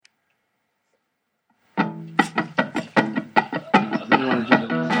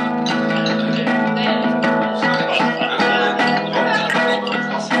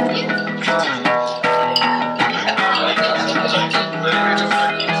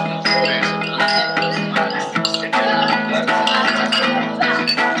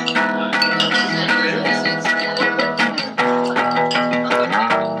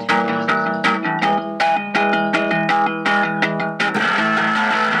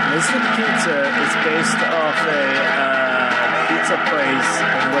Mystic Pizza is based off a pizza place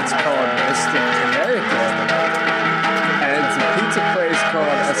in what's called Mystic, Connecticut. And it's a pizza place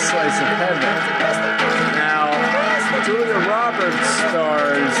called A Slice of Heaven. Now, Julia Roberts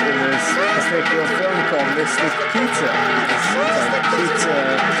stars in this particular film called Mystic Pizza. It's like pizza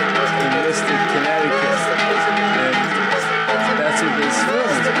in Mystic, Connecticut. And that's what this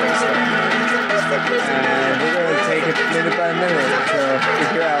film is based on. And we're going to take it minute by minute to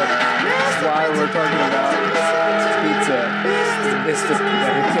figure out why we're talking about pizza in Mystic,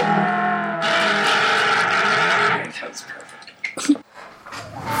 Connecticut. That's perfect.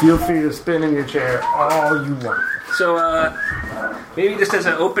 Feel free to spin in your chair all you want. So, maybe just as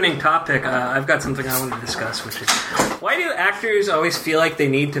an opening topic, I've got something I want to discuss, which is why do actors always feel like they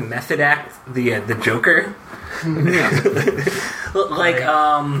need to method act the Joker?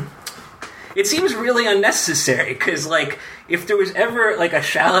 It seems really unnecessary because, like, if there was ever like a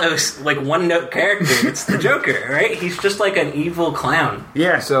shallow, like one-note character, it's the Joker, right? He's just like an evil clown.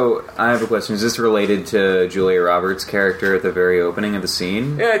 Yeah. So I have a question: is this related to Julia Roberts' character at the very opening of the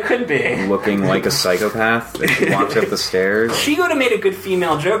scene? Yeah, it could be. Looking like a psychopath as she walks up the stairs. She would have made a good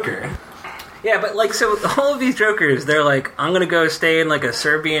female Joker. Yeah, but like, so all of these Jokers, they're like, I'm gonna go stay in like a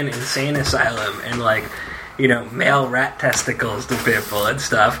Serbian insane asylum and like, you know, mail rat testicles to people and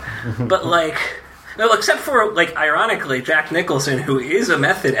stuff. But like, no, except for like, ironically, Jack Nicholson, who is a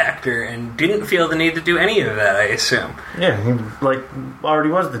method actor and didn't feel the need to do any of that, I assume. Yeah, he like already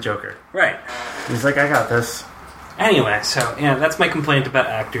was the Joker. Right. He's like, I got this. Anyway, so yeah, that's my complaint about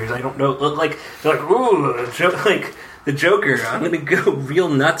actors. I don't know, like they're like, ooh, like the Joker. I'm gonna go real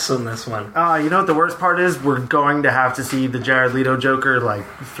nuts on this one. You know what the worst part is? We're going to have to see the Jared Leto Joker like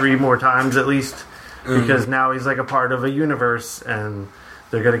 3 more times at least, because now he's like a part of a universe, and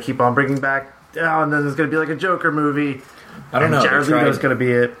they're gonna keep on bringing back. And then there's gonna be like a Joker movie. I don't know. Jared Leto's gonna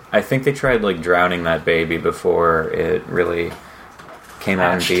be it. I think they tried like drowning that baby before it really came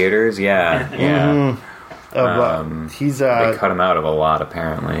out in theaters. Yeah, yeah. He's they cut him out of a lot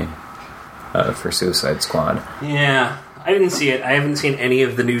apparently for Suicide Squad. Yeah, I didn't see it. I haven't seen any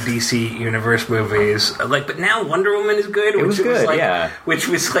of the new DC Universe movies. Like, but now Wonder Woman is good. It was good, like, yeah. Which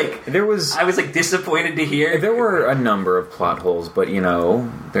was like, I was like disappointed to hear. There were a number of plot holes, but you know,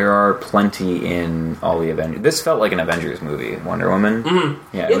 there are plenty in all the Avengers. This felt like an Avengers movie, Wonder Woman.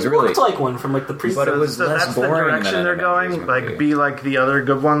 Mm-hmm. Yeah, it was looked really like one from like the previous. But it was less that's boring the direction than they're Avengers going. movie. Like, be like the other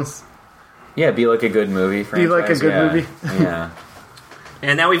good ones. Yeah, be like a good movie. Franchise. Be like a good movie. Yeah.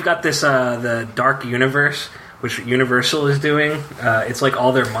 And now we've got this the Dark Universe, which Universal is doing. It's like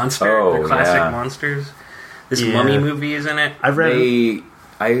all their their classic monsters. This Mummy movie is in it. I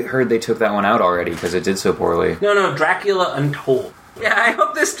heard they took that one out already because it did so poorly. No, Dracula Untold. Yeah, I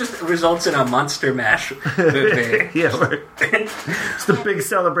hope this just results in a Monster Mash movie. Yeah, it's the big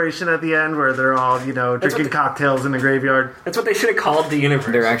celebration at the end where they're all, you know, drinking cocktails in the graveyard. That's what they should have called the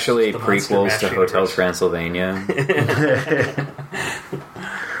universe. They're actually the prequels to universe. Hotel Transylvania.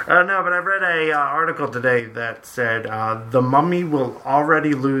 No, but I read a article today that said the Mummy will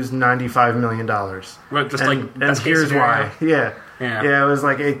already lose $95 million. Right, just and here's why. Yeah, it was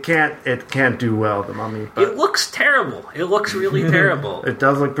like it can't do well, the Mummy. But it looks terrible. It looks really terrible. It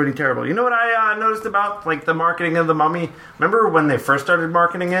does look pretty terrible. You know what I noticed about like the marketing of the Mummy? Remember when they first started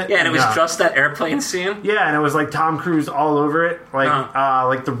marketing it? Yeah, and it was just that airplane scene. Yeah, and it was like Tom Cruise all over it.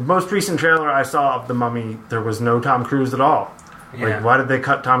 Like the most recent trailer I saw of the Mummy, there was no Tom Cruise at all. Yeah. Like, why did they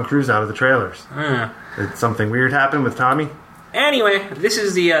cut Tom Cruise out of the trailers? Did something weird happen with Tommy? Anyway, this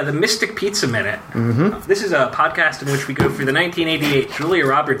is the Mystic Pizza Minute. Mm-hmm. This is a podcast in which we go through the 1988 Julia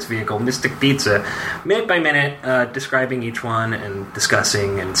Roberts vehicle, Mystic Pizza, minute by minute, describing each one and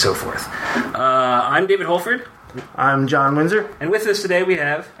discussing and so forth. I'm David Holford. I'm John Windsor. And with us today we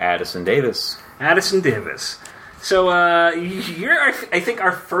have... Addison Davis. So, you're, I think,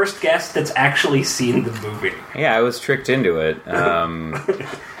 our first guest that's actually seen the movie. Yeah, I was tricked into it.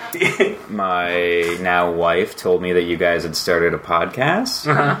 My now wife told me that you guys had started a podcast.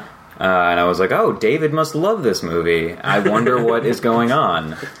 Uh-huh. And I was like, oh, David must love this movie. I wonder what is going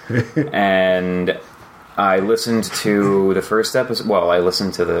on. And I listened to the first episode. Well, I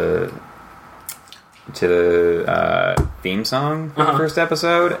listened to the theme song for the first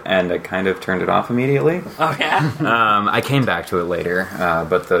episode, and I kind of turned it off immediately. Oh, yeah? I came back to it later,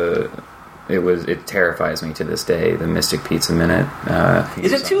 but it terrifies me to this day, the Mystic Pizza Minute.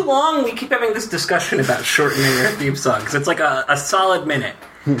 Is it too long? We keep having this discussion about shortening our theme song, because it's like a solid minute.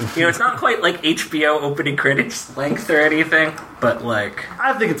 You know, it's not quite like HBO opening credits length or anything, but like...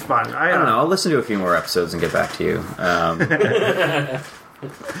 I think it's fun. I don't know. I'll listen to a few more episodes and get back to you.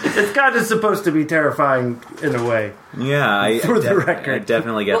 It's kind of supposed to be terrifying in a way. Yeah, For the I record.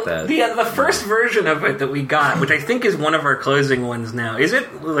 definitely get that. The first version of it that we got, which I think is one of our closing ones now, is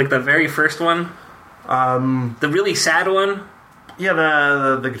it like the very first one? The really sad one? Yeah,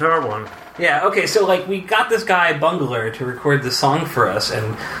 the guitar one. Yeah, okay, so, like, we got this guy, Bungler, to record the song for us,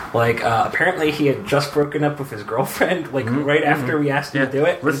 and, like, apparently he had just broken up with his girlfriend, like, right after we asked him to do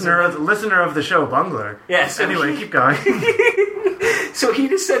it. Listener of the show, Bungler. Yeah, so Anyway, keep going. So he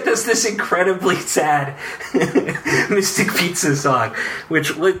just sent us this incredibly sad Mystic Pizza song,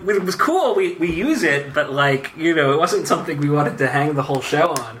 which was cool. We use it, but, like, you know, it wasn't something we wanted to hang the whole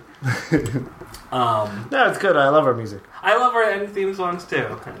show on. No, it's good. I love our music. I love our end theme songs, too.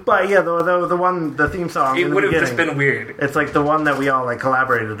 But yeah, the theme song. It would have just been weird. It's like the one that we all like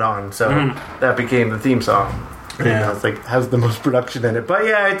collaborated on, so that became the theme song. Yeah. It's like has the most production in it. But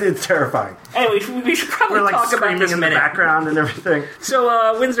yeah, it's terrifying. Anyway, we should probably We're like talk about screaming this in the minute. background and everything.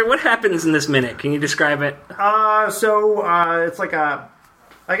 So, Windsor, what happens in this minute? Can you describe it? It's like I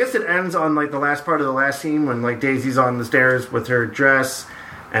guess it ends on like the last part of the last scene when like Daisy's on the stairs with her dress,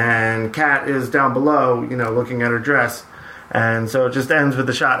 and Kat is down below, you know, looking at her dress. And so it just ends with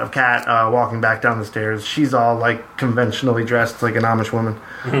a shot of Kat walking back down the stairs. She's all like conventionally dressed like an Amish woman.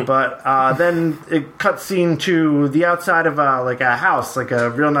 But then it cuts scene to the outside of like a house, like a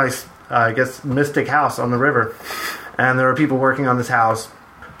real nice, I guess, mystic house on the river. And there are people working on this house.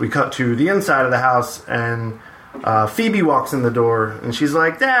 We cut to the inside of the house, and Phoebe walks in the door, and she's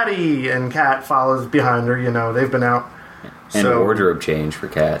like, "Daddy!" And Kat follows behind her. You know, they've been out. And wardrobe change for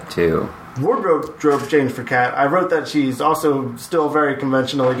Kat, too. Wardrobe change for Kat. I wrote that she's also still very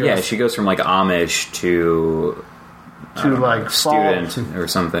conventionally dressed. Yeah, she goes from like Amish to like student fall. or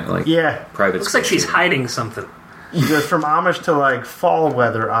something like private. Looks school like she's student. hiding something. She goes from Amish to like fall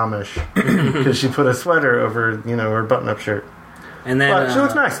weather Amish because she put a sweater over, you know, her button-up shirt. And then, But she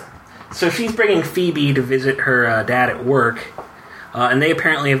looks nice. So she's bringing Phoebe to visit her dad at work, and they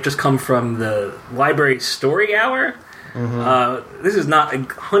apparently have just come from the library story hour. This is not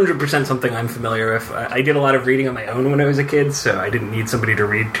 100% something I'm familiar with. I did a lot of reading on my own when I was a kid, so I didn't need somebody to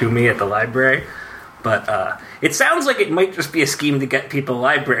read to me at the library. But it sounds like it might just be a scheme to get people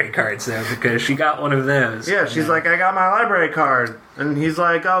library cards, though, because she got one of those. Yeah, she's like, "I got my library card." And he's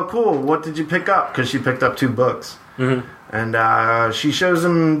like, "Oh, cool. What did you pick up?" Because she picked up 2 books. And she shows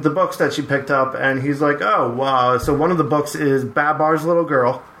him the books that she picked up, and he's like, "Oh, wow." So one of the books is Babar's Little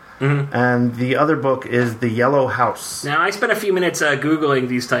Girl, and the other book is The Yellow House. Now, I spent a few minutes Googling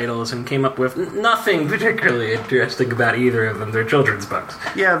these titles and came up with nothing particularly interesting about either of them. They're children's books.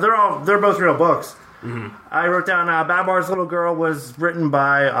 Yeah, they're both real books. I wrote down Babar's Little Girl was written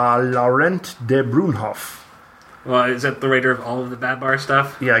by Laurent de Brunhoff. Well, is that the writer of all of the Babar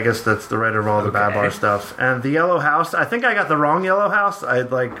stuff? Yeah, I guess that's the writer of all the Babar stuff. And The Yellow House, I think I got the wrong Yellow House. I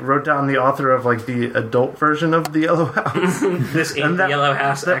wrote down the author of like the adult version of The Yellow House. This ain't the Yellow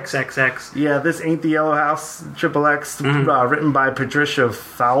House XXX. Yeah, this ain't The Yellow House XXX, written by Patricia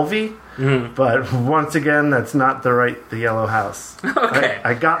Falvey. But once again, that's not the Yellow House. Okay.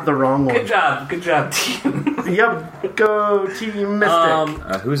 I got the wrong one. Good job, team. Yep, go Team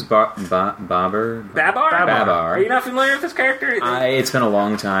Mystic. Who's Babar? Babar? Are you not familiar with this character? It's been a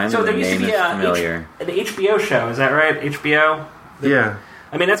long time. So and there the used to name be is familiar. an HBO show, is that right? HBO? Yeah.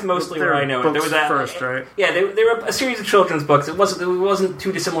 I mean, that's mostly where I know it. There was that first, right? Yeah, they were a series of children's books. It wasn't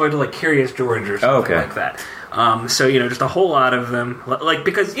too dissimilar to like Curious George or something like that. So just a whole lot of them, like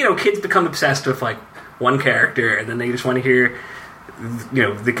because kids become obsessed with like one character, and then they just want to hear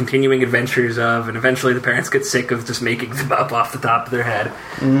the continuing adventures of, and eventually the parents get sick of just making them up off the top of their head.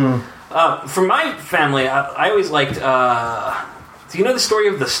 For my family, I always liked. Do you know the story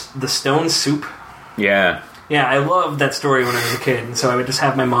of the Stone Soup? Yeah. Yeah, I loved that story when I was a kid, and so I would just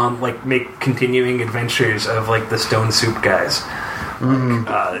have my mom like make continuing adventures of like the Stone Soup guys, and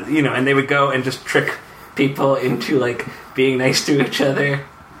they would go and just trick people into like being nice to each other,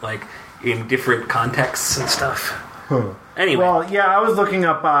 like in different contexts and stuff. Anyway, well, yeah, I was looking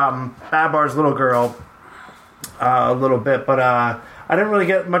up Babar's Little Girl a little bit, but I didn't really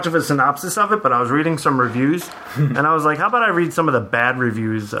get much of a synopsis of it, but I was reading some reviews, and I was like, how about I read some of the bad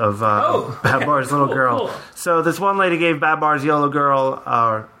reviews of Babar's Little Girl? Cool. So this one lady gave Babar's Yellow Girl,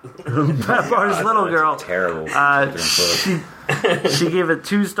 Babar's Little Girl, Terrible. she gave it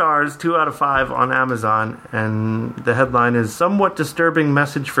 2 stars, 2 out of 5 on Amazon, and the headline is Somewhat Disturbing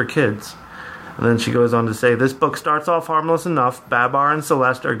Message for Kids. And then she goes on to say, this book starts off harmless enough. Babar and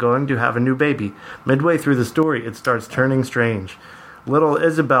Celeste are going to have a new baby. Midway through the story, it starts turning strange. Little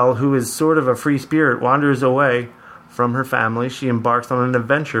Isabel, who is sort of a free spirit, wanders away from her family, she embarks on an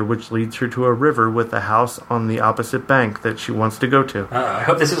adventure which leads her to a river with a house on the opposite bank that she wants to go to. I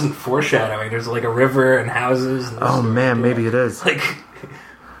hope this isn't foreshadowing. There's like a river and houses. And Oh man, maybe it is. Like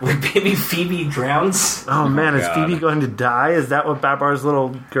maybe Phoebe drowns. Oh man, is God. Phoebe going to die? Is that what Babar's little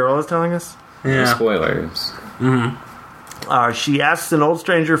girl is telling us? No spoilers. She asks an old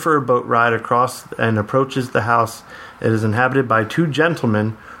stranger for a boat ride across and approaches the house. It is inhabited by two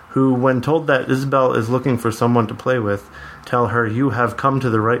gentlemen who, when told that Isabel is looking for someone to play with, tell her, "You have come to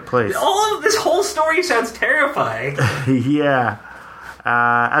the right place." All of this whole story sounds terrifying. Yeah.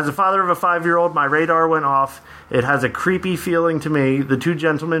 As a father of a 5-year-old, my radar went off. It has a creepy feeling to me. The two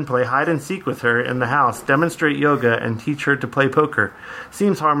gentlemen play hide and seek with her in the house, demonstrate yoga, and teach her to play poker.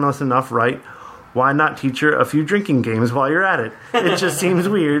 Seems harmless enough, right? Why not teach her a few drinking games while you're at it? It just seems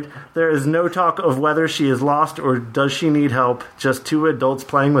weird. There is no talk of whether she is lost or does she need help. Just two adults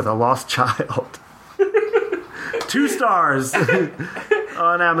playing with a lost child. 2 stars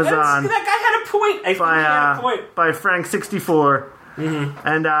on Amazon That guy had a point. I think he had a point. by Frank64.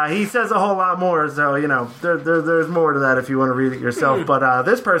 And he says a whole lot more, so, there's more to that if you want to read it yourself. But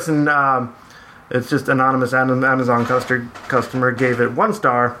this person, it's just anonymous Amazon customer, gave it 1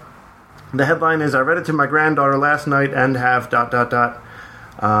 star. The headline is, I read it to my granddaughter last night and have ...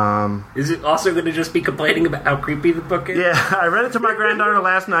 Is it also going to just be complaining about how creepy the book is? Yeah, I read it to my granddaughter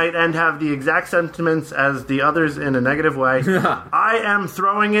last night and have the exact sentiments as the others in a negative way. I am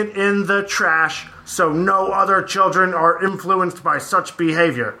throwing it in the trash so no other children are influenced by such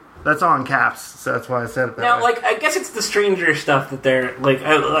behavior. That's all in caps, so that's why I said it that Now, way. I guess it's the stranger stuff that they're,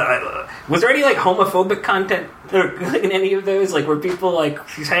 was there any, homophobic content in any of those? Like, were people,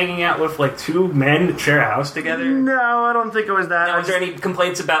 she's hanging out with, 2 men that share a house together? No, I don't think it was that. Now, was there any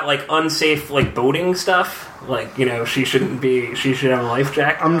complaints about, unsafe, boating stuff? She should have a life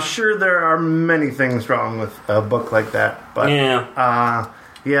jacket I'm on? sure there are many things wrong with a book like that, but Yeah.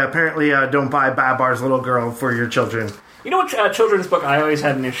 apparently don't buy Babar's Little Girl for your children. You know what children's book I always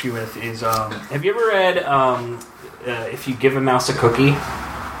had an issue with is, have you ever read, If You Give a Mouse a Cookie?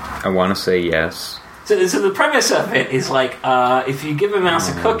 I want to say yes. So the premise of it is, if you give a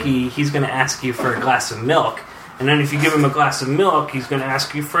mouse a cookie, he's going to ask you for a glass of milk. And then if you give him a glass of milk, he's going to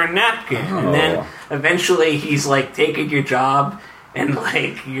ask you for a napkin. Oh. And then eventually he's, taking your job, and,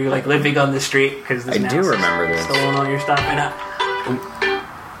 you're, living on the street because this I mouse do has remember this. stolen all your stuff. And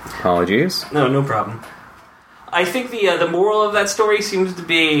Apologies. no problem. I think the moral of that story seems to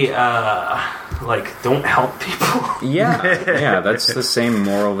be, don't help people. Yeah, that's the same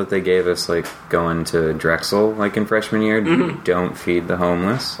moral that they gave us, going to Drexel, in freshman year. Mm-hmm. Don't feed the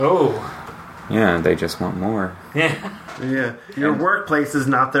homeless. Oh. Yeah, they just want more. Yeah. Yeah, your workplace is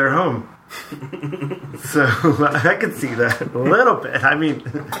not their home. So I could see that a little bit. I mean,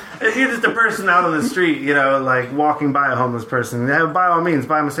 if you're just a person out on the street, walking by a homeless person, by all means,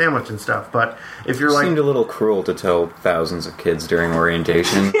 buy them a sandwich and stuff. But if you're It seemed a little cruel to tell thousands of kids during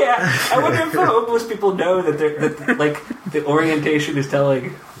orientation. Yeah, I wonder if the homeless people know that the orientation is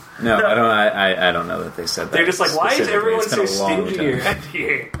telling. No, I don't. I don't know that they said that. They're just like, why is specifically. everyone It's been so a long stingy time. around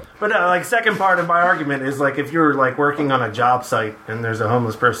here? But second part of my argument is if you're working on a job site and there's a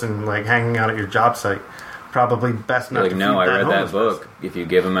homeless person hanging out at your job site, probably best not to No, I feed read that homeless book. person. If you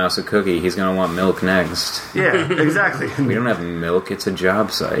give a mouse a cookie, he's going to want milk next. Yeah, exactly. We don't have milk. It's a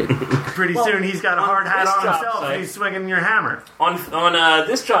job site. Pretty soon he's got a on hard hat this on job himself site- and he's swinging your hammer. On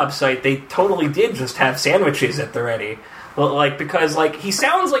this job site, they totally did just have sandwiches at the ready. Well, because he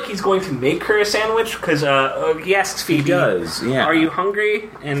sounds like he's going to make her a sandwich because he asks Phoebe, He does, yeah. "Are you hungry?"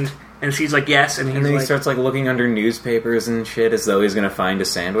 And she's like, "Yes." And And then he starts looking under newspapers and shit as though he's going to find a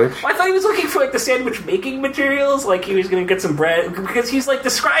sandwich. I thought he was looking for the sandwich making materials, he was going to get some bread, because he's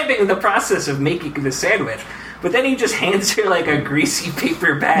describing the process of making the sandwich. But then he just hands her a greasy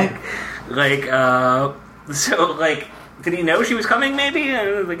paper bag, did he know she was coming? Maybe.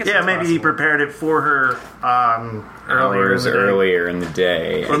 Yeah, maybe he prepared it for her Hours earlier in the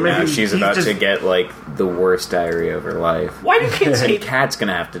day. Or And now maybe she's he about just- to get the worst diarrhea of her life. Why do kids And hate? Kat's going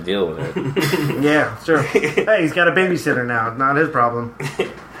to have to deal with it. Yeah, sure. Hey, he's got a babysitter now. Not his problem.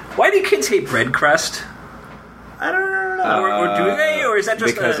 Why do kids hate bread crust? I don't know. Or do they? Or is that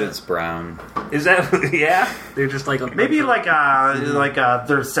just Because it's brown. Is that yeah? They're just Maybe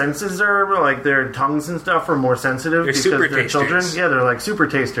their senses are their tongues and stuff are more sensitive They're because super they're tasters. children. Yeah, they're super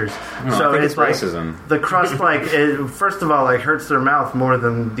tasters. No, I think it's racism. The crust it, first of all hurts their mouth more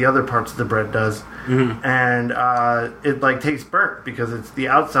than the other parts of the bread does, and it tastes burnt because it's the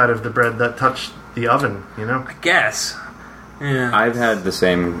outside of the bread that touched the oven. I guess. Yeah. I've had the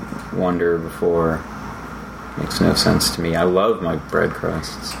same wonder before. Makes no sense to me. I love my bread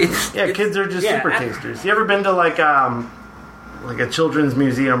crusts. Kids are just super tasters. You ever been to like a children's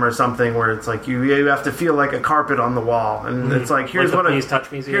museum or something where it's like you have to feel like a carpet on the wall, and it's like here's what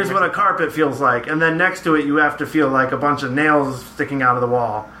a carpet feels like, and then next to it you have to feel like a bunch of nails sticking out of the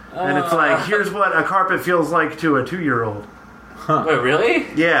wall, and it's like here's what a carpet feels like to a 2-year-old. Huh. Wait, really?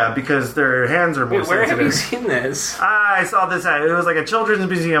 Yeah, because their hands are more sensitive. Where have you seen this? I saw this at, it was like a children's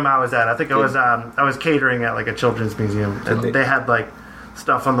museum I was at. I think I was catering at like a children's museum, and they had like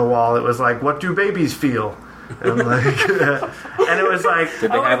stuff on the wall. It was like, what do babies feel? And like, and it was like,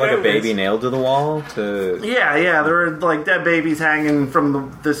 did they have like a baby nailed to the wall? Yeah, there were like dead babies hanging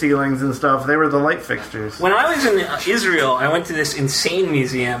from the ceilings and stuff. They were the light fixtures. When I was in Israel, I went to this insane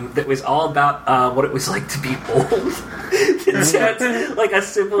museum that was all about what it was like to be old. So it's like a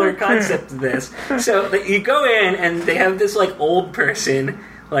similar concept to this. So you go in and they have this like old person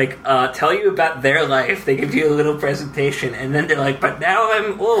tell you about their life. They give you a little presentation, and then they're like, but now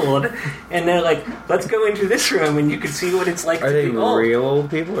I'm old. And they're like, let's go into this room, and you can see what it's like to be old. Are they real old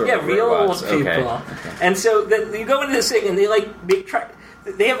people? Or real robots? old people. Okay. And so you go into this thing, and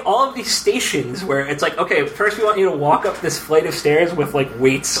they have all of these stations where it's like, okay, first we want you to walk up this flight of stairs with like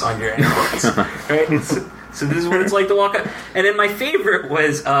weights on your ankles. Right? So this is what it's like to walk up. And then my favorite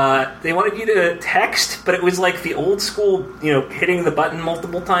was they wanted you to text, but it was like the old school, hitting the button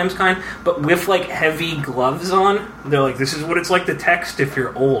multiple times kind, but with like heavy gloves on. They're like, this is what it's like to text if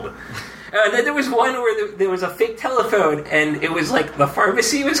you're old. And then there was one where there was a fake telephone, and it was like the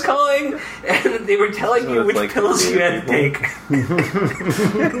pharmacy was calling, and they were telling you which pills you had to take.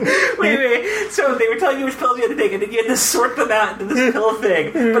 wait. So they were telling you which pills you had to take, and then you had to sort them out into this pill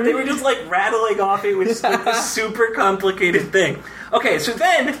thing. But they were just like rattling off. It was like a super complicated thing. Okay, so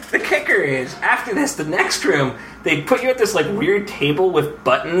then the kicker is, after this, the next room, they put you at this like weird table with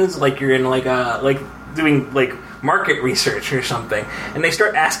buttons, like you're in like doing like market research or something, and they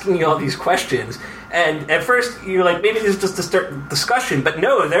start asking you all these questions, and at first you're like, maybe this is just to start discussion, but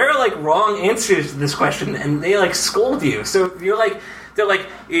no, there are like wrong answers to this question, and they like scold you. So you're like, they're like,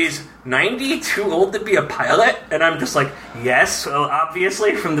 is 90 too old to be a pilot? And I'm just like, yes, well,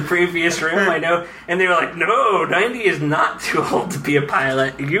 obviously from the previous room I know. And they were like, no, 90 is not too old to be a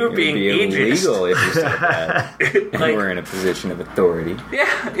pilot. You're being ageist. Illegal if you said that. And we're in a position of authority.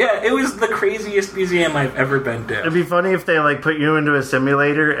 Yeah, it was the craziest museum I've ever been to. It'd be funny if they like put you into a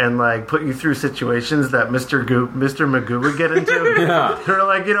simulator and like put you through situations that Mr. Magoo would get into. Yeah. They're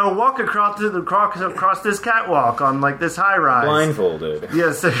like, walk across this catwalk on like this high rise. Blindfolded.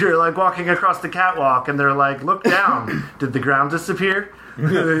 Yeah, so you're like walking across the catwalk, and they're like, look down. Did the ground disappear?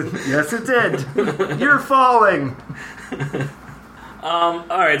 Yes, it did. You're falling.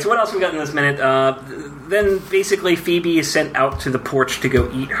 Alright, so what else we got in this minute? Then basically Phoebe is sent out to the porch to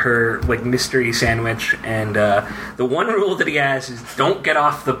go eat her like mystery sandwich, and the one rule that he has is don't get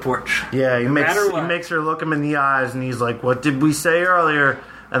off the porch. Yeah, he makes her look him in the eyes, and he's like, what did we say earlier?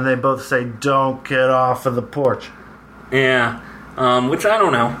 And they both say, don't get off of the porch. Yeah. Which I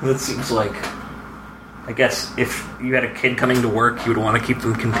don't know. That seems like, I guess if you had a kid coming to work, you would want to keep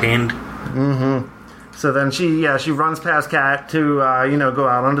them contained. Mm-hmm. So then she runs past Kat to go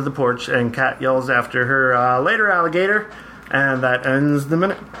out onto the porch, and Kat yells after her, later, alligator, and that ends the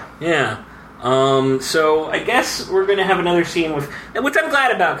minute. Yeah. So I guess we're going to have another scene which I'm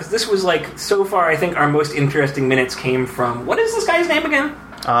glad about, because this was like, so far I think our most interesting minutes came from, what is this guy's name again?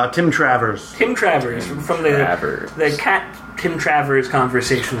 Tim Travers. Tim Travers. From the Cat Tim Travers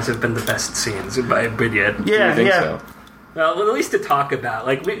conversations have been the best scenes in my opinion. Yeah, so? Well, at least to talk about.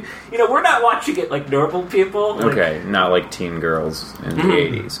 Like, we're not watching it like normal people. Like, okay, not like teen girls in the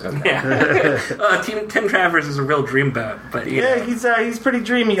 80s. Okay. Yeah. Tim Travers is a real dreamboat, but he's pretty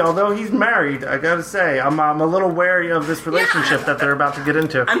dreamy, although he's married, I gotta say. I'm a little wary of this relationship that they're about to get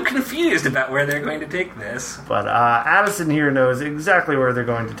into. I'm confused about where they're going to take this. But Addison here knows exactly where they're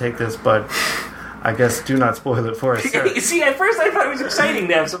going to take this, but I guess do not spoil it for us. See, at first I thought it was exciting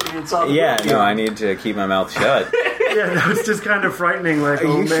to have something that's all. Yeah, no, I need to keep my mouth shut. Yeah, no, it's just kind of frightening. Like,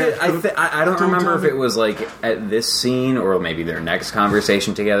 oh man, I don't remember if it was like at this scene or maybe their next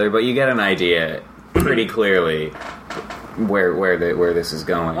conversation together, but you get an idea pretty clearly where this is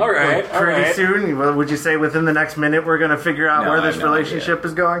going. All right, pretty soon. Well, would you say within the next minute we're going to figure out where this relationship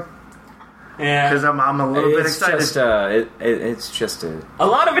is going? Yeah, because I'm a little bit excited. It's just a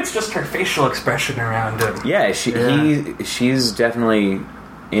lot of it's just her facial expression around him. Yeah, she's definitely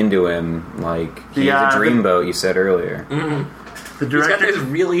into him. Like he's a dreamboat. You said earlier. Mm-hmm. The director, he's got those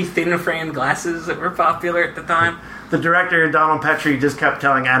really thin framed glasses that were popular at the time. The director, Donald Petrie, just kept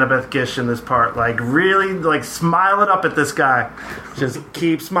telling Annabeth Gish in this part, like, really, like, smile it up at this guy. Just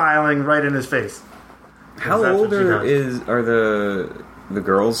keep smiling right in his face. How That's what old she does. are the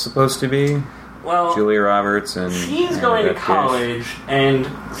girls supposed to be? Well, Julia Roberts and she's going to Annabeth Gish. college, and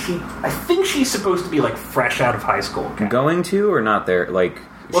I think she's supposed to be like fresh out of high school. Going to or not there? Like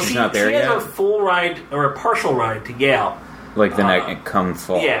Well, she's not there she yet. has a full ride or a partial ride to Yale. Like the next come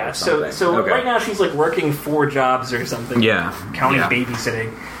fall. Yeah, or so something. Okay. right now she's like working 4 jobs or something. Yeah, counting yeah.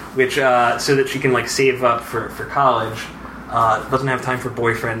 babysitting, which so that she can like save up for college. Doesn't have time for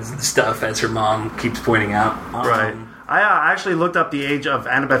boyfriends and stuff, as her mom keeps pointing out. Right. I actually looked up the age of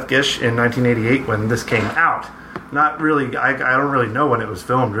Annabeth Gish in 1988 when this came out. Not really. I don't really know when it was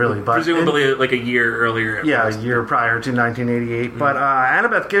filmed, really, but Presumably like a year earlier. yeah, a year prior to 1988. But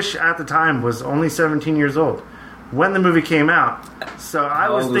Annabeth Gish at the time was only 17 years old when the movie came out. So I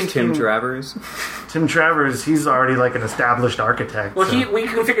How was old was thinking Tim Travers? Tim Travers, he's already like an established architect. Well, so- we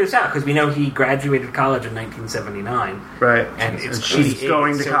can figure this out because we know he graduated college in 1979, right, and it's she's 88,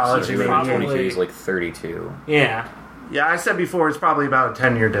 going to so college he's in probably- 88. He's like 32. Yeah, Yeah, I said before it's probably about a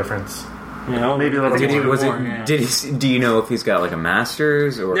 10-year difference. you know, Maybe a little I think more. it's Was more, it? yeah. Did he? Do you know if he's got like a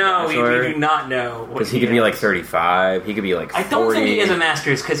master's or No, a we bachelor? do not know. what Because he could be has. like 35. He could be like 40. I don't think he has a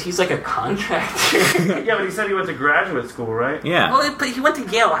master's because he's like a contractor. Yeah, but he said he went to graduate school, right? Yeah. Well, but he went to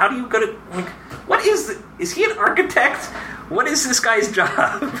Yale. How do you go to like? What is he an architect? What is this guy's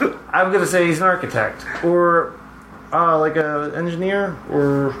job? I'm gonna say he's an architect or like a engineer,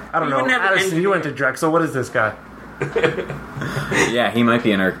 or I don't You know. wouldn't have an Addison, you engineer. went to Drexel. What is this guy? Yeah, he might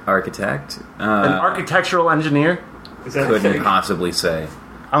be an architect. An architectural engineer? Is that a Couldn't thing? possibly say.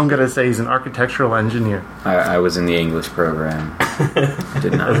 I'm gonna say he's an architectural engineer. I was in the English program.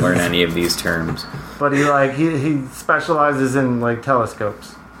 Did not learn any of these terms. But he specializes in like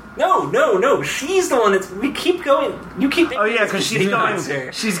telescopes. No. She's the one that's. We keep going. You keep. Oh yeah, because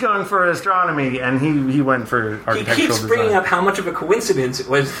she's going for astronomy, and he went for He architectural keeps bringing design. up how much of a coincidence it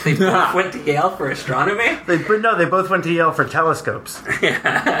was they both went to Yale for astronomy. They both went to Yale for telescopes.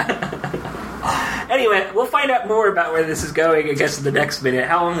 Anyway, we'll find out more about where this is going, I guess, in the next minute.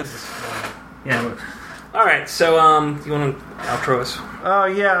 How long is this? Yeah. All right, so you want to outro us? Oh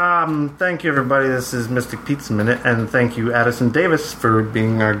yeah. Thank you everybody. This is Mystic Pizza Minute, and thank you Addison Davis for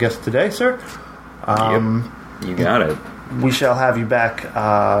being our guest today, sir. Yep. You got it. We shall have you back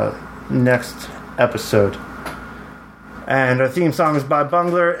next episode. And our theme song is by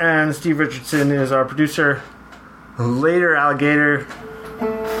Bungler, and Steve Richardson is our producer. Later, alligator.